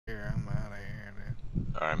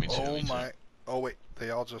Alright, me too. Oh Me too. my. Oh wait,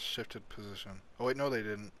 they all just shifted position. Oh wait, no they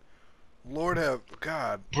didn't. Lord have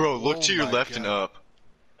God. Bro, look Oh to your my left and God. up.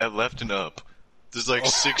 At left and up. There's like Oh.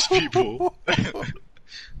 6 people.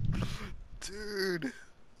 Dude.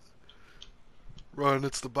 Run,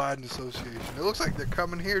 it's the Biden Association. It looks like they're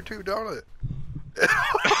coming here too, don't it?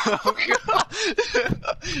 Oh god.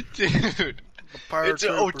 Dude. The pirate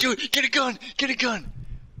Oh troopers. dude, get a gun! Get a gun!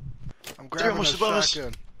 I'm They're grabbing a almost above us.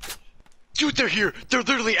 shotgun. Dude, they're here! They're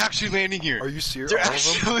literally actually landing here! Are you serious? They're All of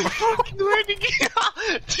actually fucking landing here!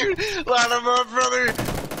 Dude, line them up, brother! them?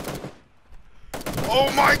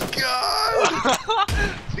 Oh my God!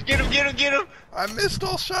 Get him, get him, get him! I missed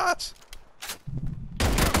all shots.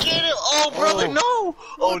 Get him! Oh, brother, Oh. no!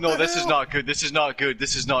 Oh What no, the this is hell? not good. This is not good.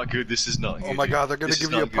 This is not good. This is not good. Oh my dude. God, they're gonna This is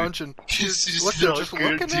give you a not good. punch and This is look, they're not just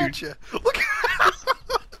good, looking at dude. you. Look.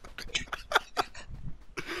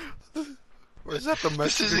 Or is that the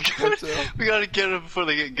This is Mexican good. cartel? We gotta get them before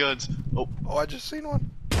they get guns. Oh, Oh, I just seen one.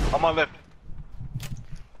 on my left.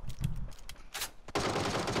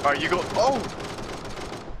 Alright, you go. Oh!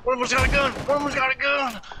 One of us got a gun! One of us got a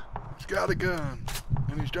gun! He's got a gun,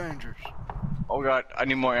 and he's dangerous. Oh god, I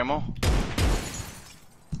need more ammo.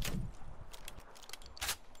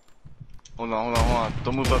 Hold on, hold on, hold on.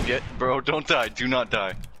 Don't move up yet. Bro, don't die. Do not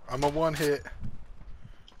die. I'm a one hit.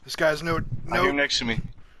 This guy's I hear him next to me.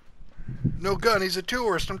 no gun. He's a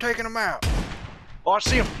tourist. I'm taking him out. Oh, I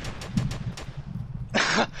see him!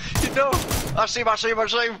 No! I see him, I see him, I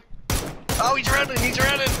see him! Oh, he's running, he's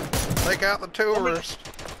running! Take out the tourist.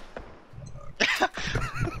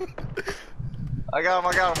 I got him,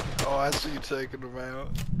 I got him! Oh, I see you taking him out.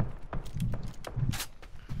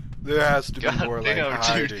 There has to be God more like damn,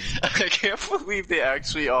 hiding. dude. I can't believe they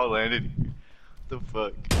actually all landed. The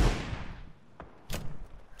fuck?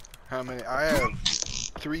 How many? I have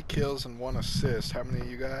 3 kills and 1 assist. How many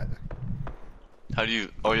you got? How do you...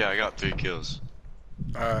 Oh yeah, I got 3 kills.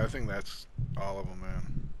 I think that's all of them,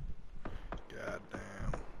 man. God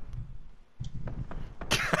damn.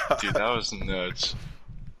 Dude, that was nuts.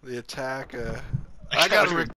 The attack. I I gotta.